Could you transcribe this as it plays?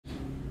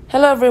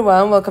Hello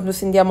everyone, welcome to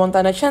Cynthia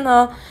Montana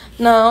channel.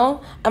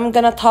 Now, I'm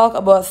gonna talk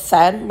about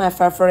Sand, my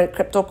favorite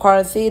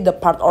cryptocurrency, the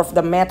part of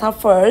the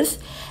metaverse,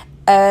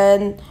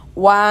 and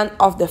one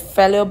of the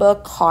valuable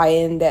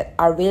coin that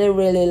I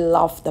really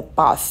love the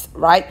past,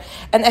 right?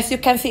 And as you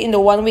can see in the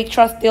 1 week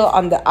chart, still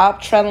on the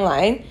uptrend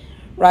line,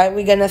 right?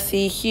 We're gonna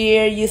see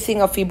here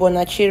using a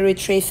Fibonacci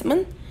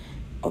retracement.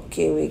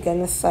 Okay, we're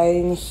gonna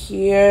sign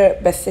here,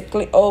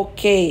 basically,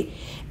 okay.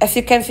 As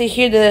you can see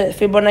here, the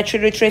Fibonacci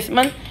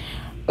retracement,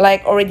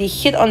 like already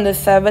hit on the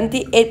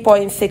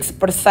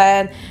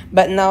 78.6%,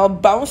 but now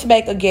bounce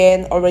back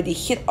again, already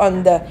hit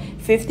on the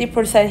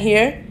 50%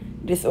 here.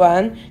 This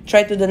one,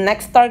 try to the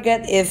next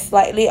target is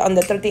slightly on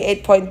the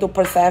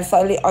 38.2%,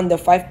 slightly on the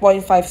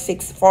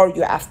 5.564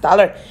 US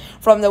dollar.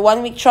 From the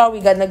 1 week chart,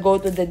 we're gonna go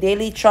to the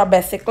daily chart.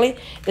 Basically,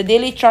 the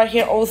daily chart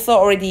here also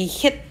already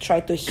try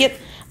to hit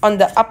on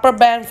the upper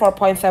band for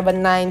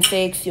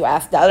 0.796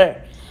 US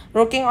dollar.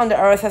 Looking on the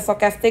RSI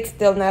stochastic,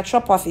 still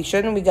natural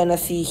position. We're gonna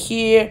see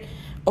here.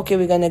 Okay,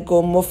 we're gonna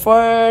go move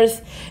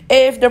first.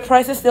 If the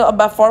price is still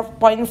above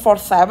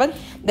 4.47,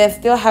 then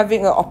still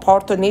having an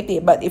opportunity.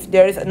 But if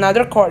there is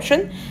another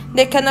correction,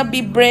 they cannot be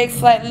break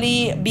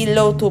slightly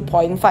below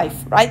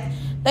 2.5, right?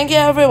 Thank you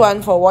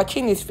everyone for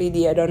watching this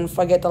video. Don't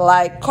forget to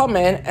like,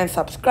 comment, and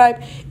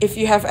subscribe. If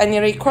you have any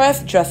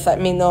requests, just let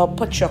me know.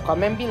 Put your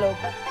comment below.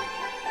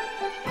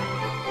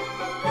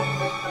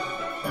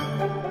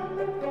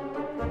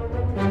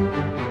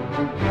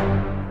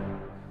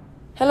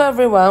 Hello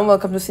everyone,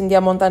 welcome to Cynthia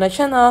Montana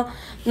channel.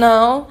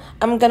 Now,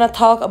 I'm gonna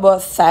talk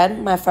about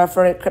Sand, my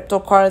favorite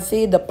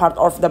cryptocurrency, the part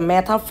of the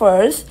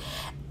metaverse,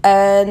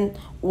 and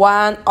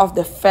one of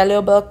the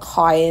valuable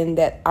coin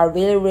that I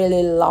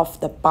really love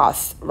the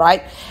past,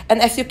 right?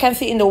 And as you can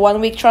see in the 1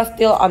 week chart,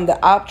 still on the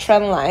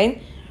uptrend line,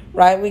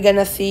 right? We're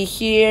gonna see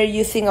here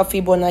using a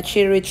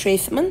Fibonacci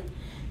retracement.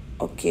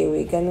 Okay,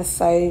 we're gonna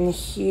sign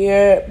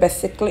here,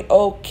 basically,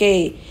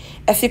 okay.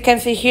 As you can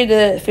see here,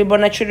 the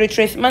Fibonacci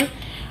retracement,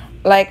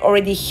 like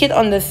already hit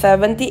on the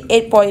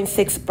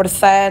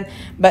 78.6%,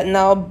 but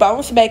now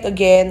bounce back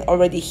again,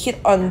 already hit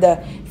on the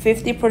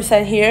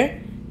 50%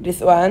 here. This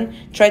one,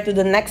 try to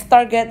the next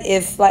target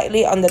is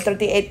slightly on the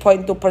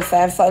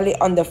 38.2%, slightly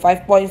on the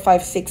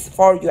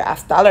 5.564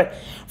 US dollar.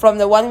 From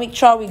the 1 week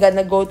chart, we're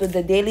gonna go to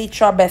the daily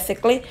chart.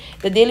 Basically,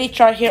 the daily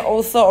chart here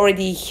also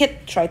already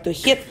try to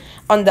hit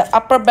on the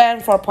upper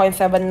band for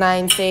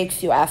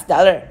 0.796 US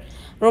dollar.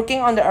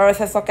 Looking on the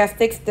RSI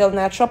stochastic, still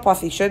natural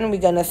position. We're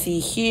gonna see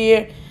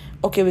here.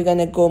 Okay, we're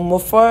gonna go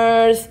move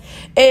first.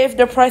 If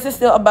the price is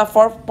still above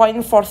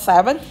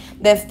 4.47,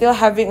 then still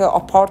having an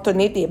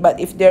opportunity. But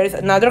if there is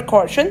another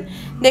correction,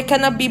 they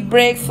cannot be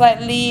break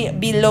slightly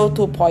below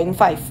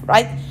 2.5,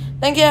 right?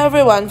 Thank you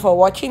everyone for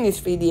watching this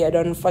video.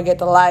 Don't forget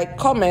to like,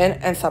 comment,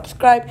 and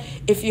subscribe.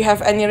 If you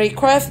have any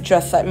requests,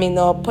 just let me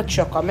know. Put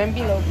your comment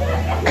below.